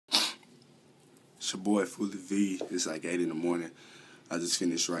It's your boy Fully V. It's like 8 in the morning. I just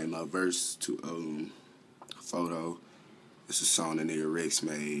finished writing my verse to Photo. It's a song the nigga Rex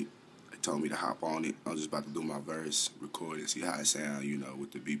made. They told me to hop on it. I'm just about to do my verse, record it, see how it sound, you know,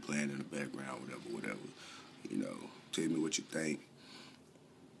 with the beat playing in the background, whatever. You know, tell me what you think.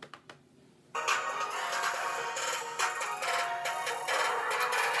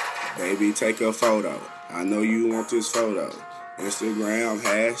 Baby, take a photo. I know you want this photo. Instagram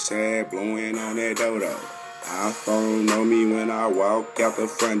hashtag blowing on that dodo. iPhone know me when I walk out the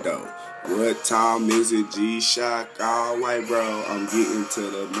front door. What time is it? G-Shock, all white, bro. I'm getting to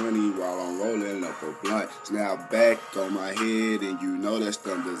the money while I'm rolling up a blunt. Now back on my head, and you know that's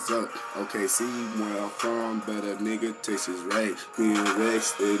thunders up. Okay, see where I'm from, but a nigga takes his rate. Me and Rex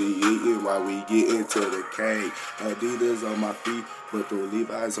steady eating while we get into the cave. Adidas on my feet, but the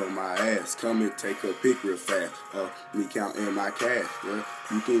Levi's on my ass. Come and take a pic real fast. Me counting my cash. Yeah.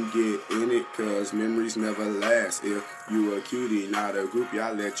 You can get in it, cause memories never last. If you a cutie, not a groupie,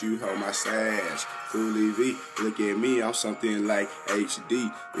 I let you hold my sash. Fully V, look at me, I'm something like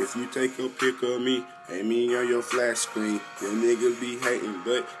HD. If you take a pic of me, aim me on your flash screen. Them niggas be hating,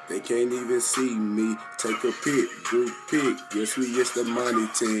 but they can't even see me. Take a pic, group pic. Yes, we is the money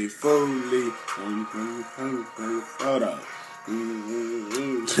team. Fully, photo.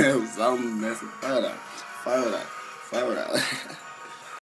 That was something that's a photo.